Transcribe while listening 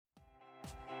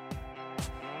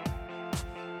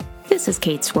This is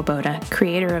Kate Swoboda,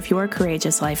 creator of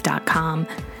YourCourageousLife.com,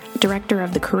 director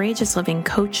of the Courageous Living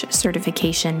Coach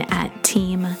certification at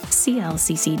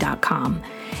TeamCLCC.com,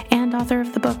 and author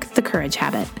of the book, The Courage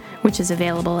Habit, which is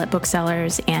available at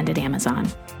booksellers and at Amazon.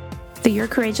 The Your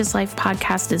Courageous Life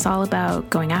podcast is all about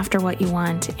going after what you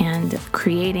want and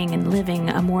creating and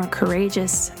living a more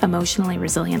courageous, emotionally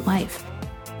resilient life.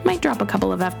 Might drop a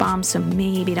couple of F-bombs, so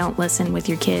maybe don't listen with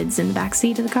your kids in the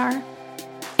backseat of the car.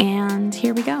 And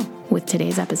here we go with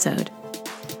today's episode.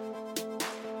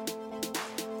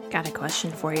 Got a question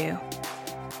for you.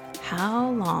 How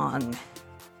long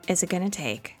is it going to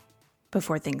take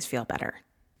before things feel better?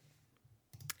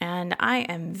 And I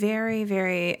am very,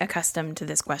 very accustomed to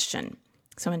this question.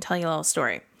 So I'm going to tell you a little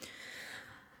story.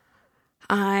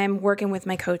 I'm working with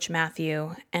my coach,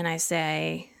 Matthew, and I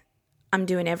say, I'm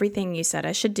doing everything you said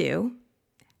I should do.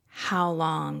 How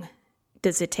long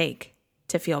does it take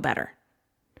to feel better?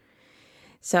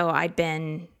 So I'd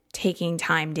been taking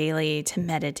time daily to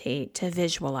meditate, to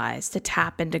visualize, to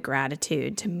tap into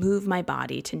gratitude, to move my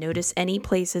body, to notice any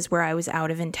places where I was out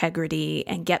of integrity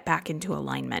and get back into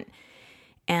alignment.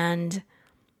 And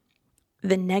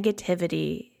the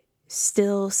negativity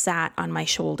still sat on my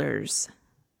shoulders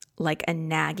like a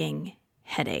nagging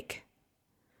headache.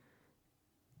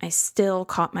 I still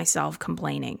caught myself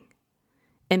complaining,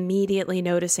 immediately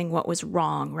noticing what was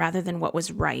wrong rather than what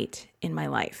was right in my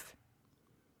life.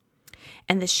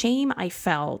 And the shame I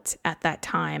felt at that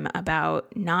time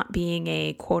about not being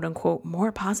a quote unquote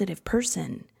more positive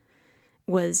person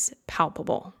was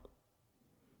palpable.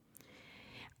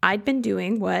 I'd been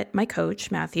doing what my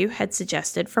coach, Matthew, had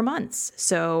suggested for months.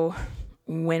 So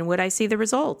when would I see the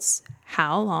results?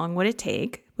 How long would it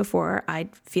take before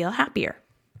I'd feel happier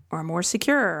or more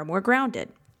secure or more grounded?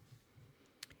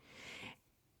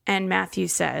 And Matthew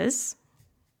says,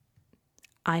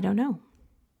 I don't know.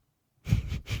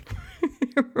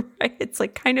 Right? It's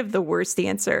like kind of the worst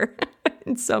answer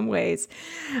in some ways.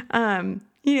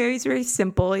 He's very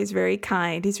simple. He's very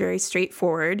kind. He's very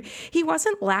straightforward. He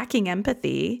wasn't lacking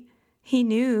empathy. He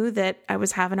knew that I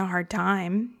was having a hard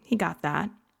time. He got that.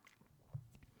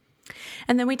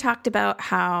 And then we talked about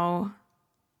how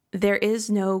there is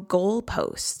no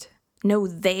goalpost, no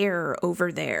there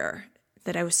over there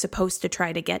that I was supposed to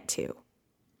try to get to.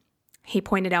 He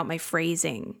pointed out my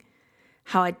phrasing,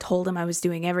 how I told him I was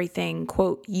doing everything,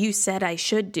 quote, you said I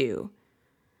should do,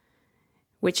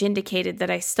 which indicated that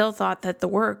I still thought that the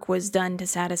work was done to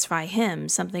satisfy him,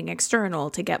 something external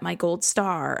to get my gold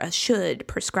star, a should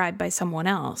prescribed by someone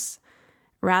else,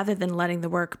 rather than letting the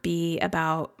work be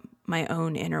about my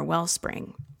own inner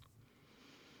wellspring.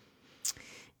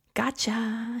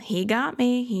 Gotcha. He got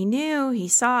me. He knew. He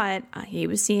saw it. He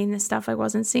was seeing the stuff I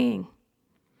wasn't seeing.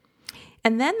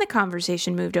 And then the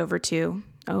conversation moved over to,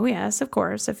 oh yes, of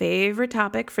course, a favorite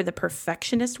topic for the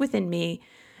perfectionist within me,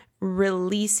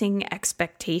 releasing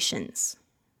expectations.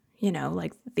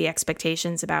 Like the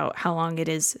expectations about how long it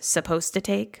is supposed to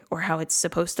take or how it's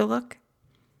supposed to look.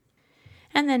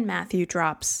 And then Matthew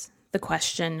drops the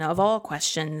question of all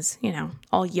questions,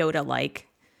 all Yoda-like.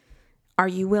 Are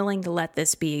you willing to let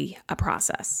this be a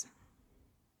process?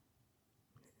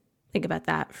 Think about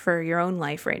that for your own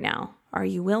life right now. Are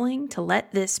you willing to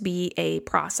let this be a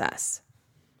process?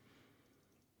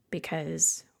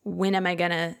 Because when am I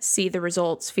going to see the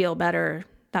results feel better?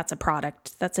 That's a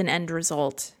product. That's an end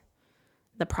result.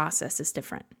 The process is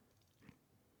different.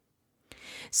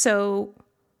 So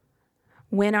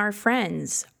when our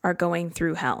friends are going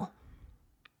through hell,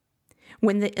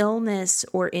 when the illness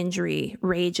or injury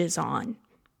rages on,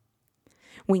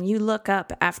 when you look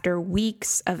up after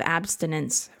weeks of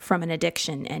abstinence from an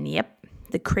addiction and yep,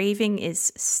 the craving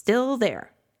is still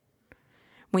there,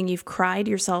 when you've cried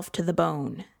yourself to the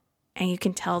bone, and you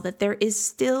can tell that there is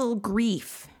still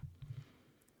grief.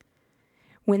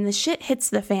 When the shit hits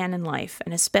the fan in life,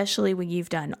 and especially when you've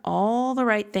done all the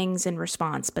right things in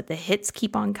response, but the hits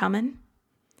keep on coming,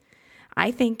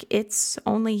 I think it's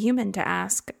only human to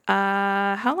ask,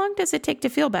 how long does it take to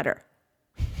feel better?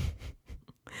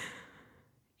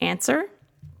 Answer,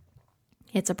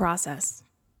 it's a process.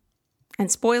 And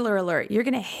spoiler alert, you're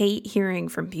going to hate hearing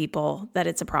from people that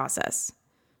it's a process.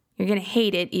 You're going to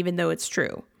hate it even though it's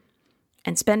true.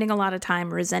 And spending a lot of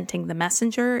time resenting the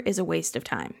messenger is a waste of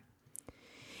time.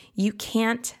 You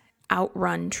can't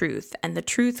outrun truth, and the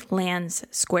truth lands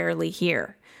squarely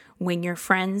here. When your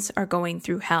friends are going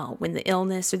through hell, when the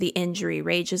illness or the injury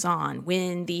rages on,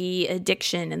 when the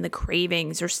addiction and the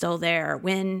cravings are still there,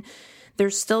 when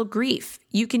there's still grief,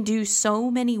 you can do so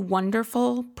many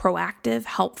wonderful, proactive,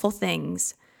 helpful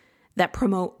things that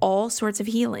promote all sorts of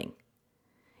healing.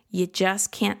 You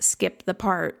just can't skip the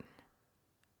part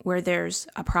where there's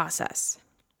a process.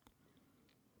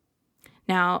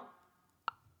 Now,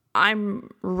 I'm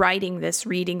writing this,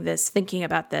 reading this, thinking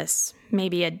about this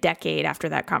maybe a decade after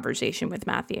that conversation with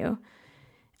Matthew.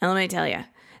 And let me tell you,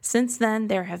 since then,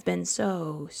 there have been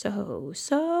so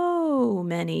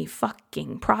many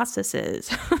fucking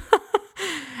processes.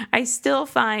 I still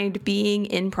find being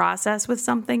in process with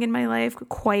something in my life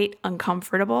quite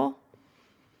uncomfortable.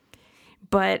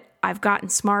 But I've gotten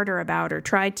smarter about, or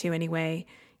tried to anyway,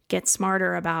 get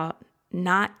smarter about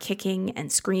not kicking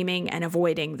and screaming and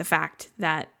avoiding the fact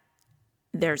that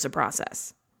there's a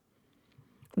process.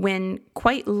 When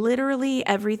quite literally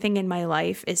everything in my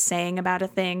life is saying about a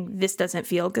thing, this doesn't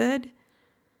feel good,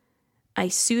 I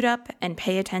suit up and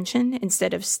pay attention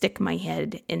instead of stick my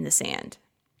head in the sand.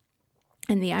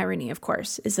 And the irony, of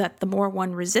course, is that the more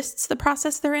one resists the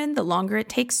process they're in, the longer it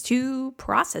takes to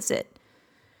process it.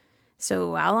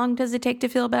 So how long does it take to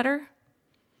feel better?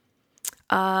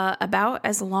 About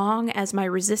as long as my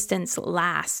resistance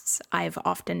lasts, I've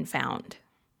often found.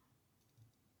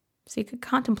 So you could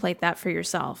contemplate that for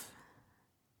yourself.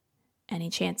 Any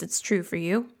chance it's true for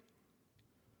you?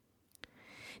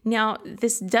 Now,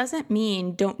 this doesn't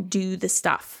mean don't do the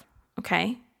stuff,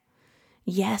 okay?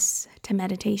 Yes to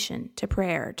meditation, to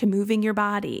prayer, to moving your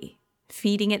body,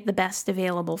 feeding it the best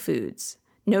available foods,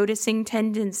 noticing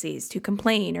tendencies to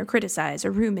complain or criticize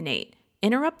or ruminate.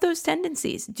 Interrupt those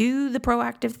tendencies. Do the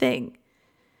proactive thing.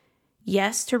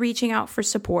 Yes to reaching out for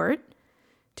support,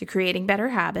 to creating better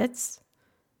habits,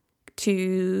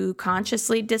 to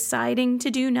consciously deciding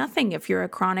to do nothing if you're a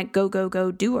chronic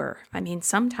go doer. I mean,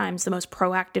 sometimes the most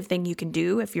proactive thing you can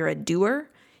do if you're a doer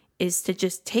is to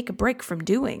just take a break from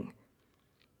doing.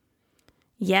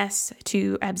 Yes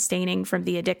to abstaining from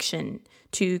the addiction,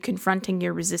 to confronting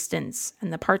your resistance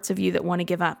and the parts of you that want to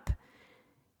give up.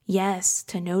 Yes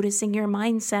to noticing your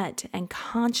mindset and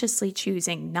consciously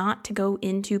choosing not to go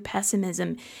into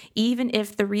pessimism, even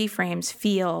if the reframes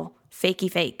feel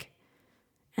fakey fake.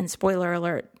 And spoiler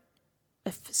alert,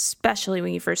 especially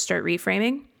when you first start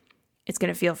reframing, it's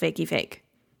going to feel fakey fake.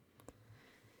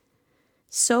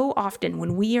 So often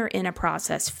when we are in a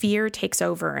process, fear takes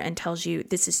over and tells you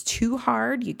this is too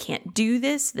hard, you can't do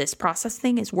this, this process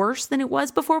thing is worse than it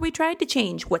was before we tried to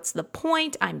change. What's the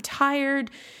point? I'm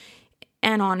tired,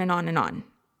 and on and on and on.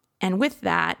 And with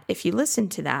that, if you listen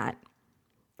to that,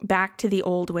 back to the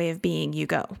old way of being you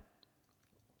go.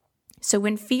 So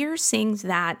when fear sings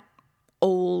that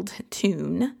old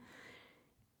tune,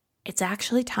 it's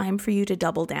actually time for you to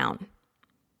double down.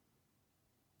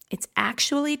 It's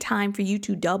actually time for you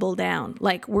to double down.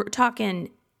 Like we're talking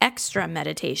extra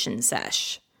meditation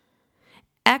sesh,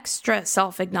 extra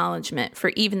self-acknowledgement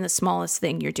for even the smallest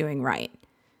thing you're doing right.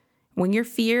 When your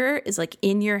fear is like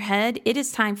in your head, it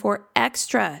is time for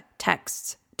extra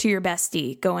texts to your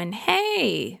bestie going,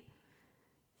 hey,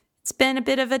 it's been a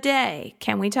bit of a day.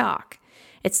 Can we talk?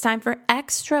 It's time for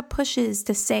extra pushes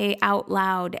to say out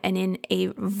loud and in a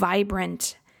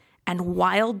vibrant and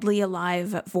wildly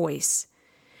alive voice.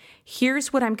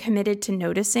 Here's what I'm committed to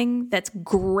noticing that's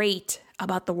great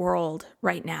about the world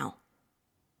right now.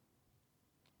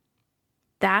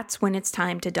 That's when it's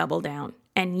time to double down.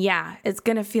 And yeah, it's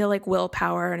going to feel like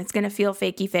willpower and it's going to feel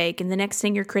fakey fake. And the next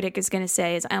thing your critic is going to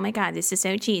say is, oh my God, this is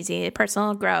so cheesy.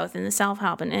 Personal growth and the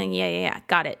self-help. And yeah,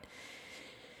 got it.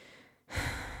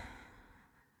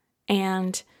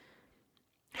 And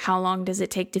how long does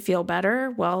it take to feel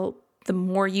better? Well, the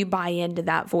more you buy into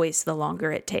that voice, the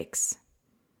longer it takes.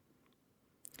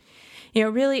 You know,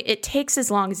 really, it takes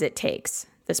as long as it takes,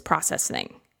 this process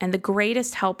thing. And the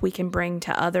greatest help we can bring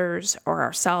to others or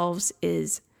ourselves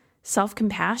is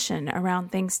self-compassion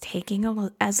around things taking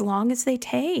as long as they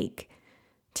take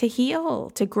to heal,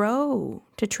 to grow,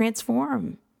 to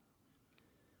transform.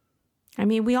 I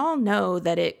mean, we all know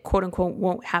that it, quote unquote,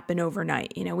 won't happen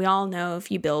overnight. You know, we all know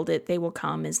if you build it, they will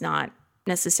come is not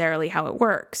necessarily how it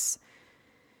works.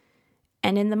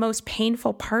 And in the most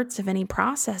painful parts of any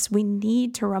process, we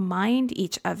need to remind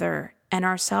each other and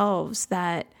ourselves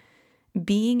that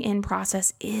being in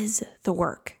process is the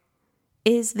work,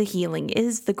 is the healing,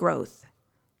 is the growth.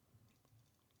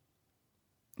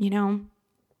 You know,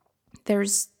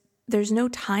 there's no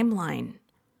timeline.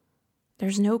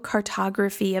 There's no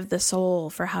cartography of the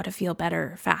soul for how to feel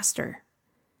better faster.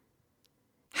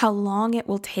 How long it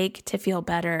will take to feel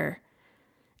better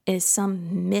is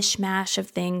some mishmash of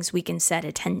things we can set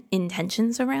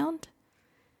intentions around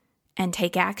and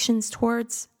take actions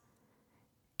towards,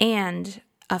 and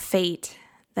a fate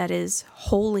that is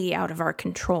wholly out of our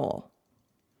control.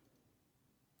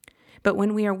 But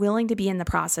when we are willing to be in the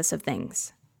process of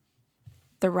things,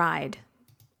 the ride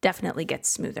definitely gets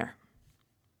smoother.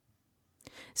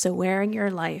 So where in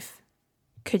your life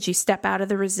could you step out of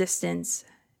the resistance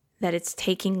that it's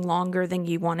taking longer than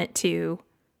you want it to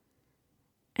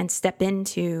and step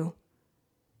into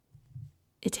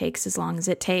it takes as long as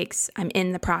it takes. I'm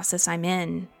in the process I'm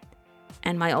in.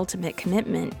 And my ultimate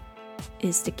commitment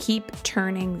is to keep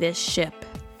turning this ship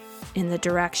in the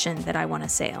direction that I want to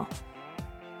sail.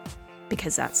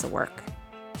 Because that's the work.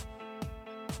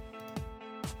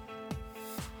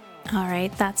 All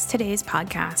right, that's today's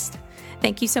podcast.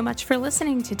 Thank you so much for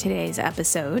listening to today's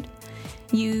episode.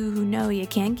 You know you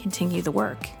can continue the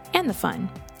work and the fun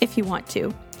if you want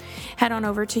to. Head on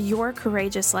over to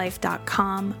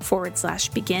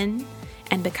yourcourageouslife.com/begin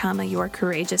and become a Your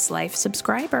Courageous Life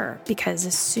subscriber, because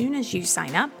as soon as you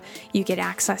sign up, you get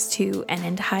access to an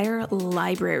entire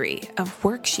library of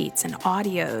worksheets and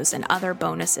audios and other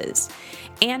bonuses.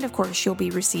 And of course, you'll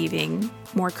be receiving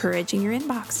more courage in your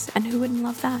inbox. And who wouldn't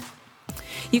love that?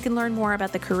 You can learn more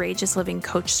about the Courageous Living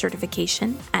Coach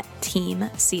certification at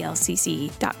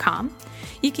teamclcc.com.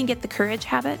 You can get the Courage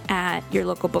Habit at your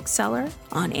local bookseller,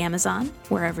 on Amazon,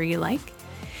 wherever you like.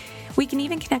 We can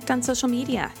even connect on social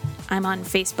media. I'm on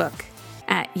Facebook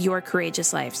at Your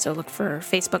Courageous Life. So look for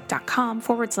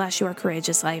facebook.com/Your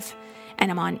Courageous Life.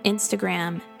 And I'm on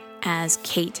Instagram as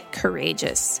Kate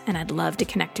Courageous. And I'd love to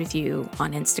connect with you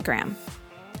on Instagram.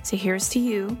 So here's to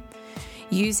you,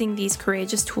 using these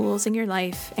courageous tools in your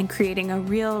life and creating a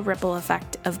real ripple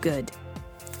effect of good.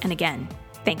 And again,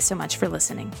 thanks so much for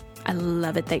listening. I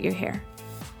love it that you're here.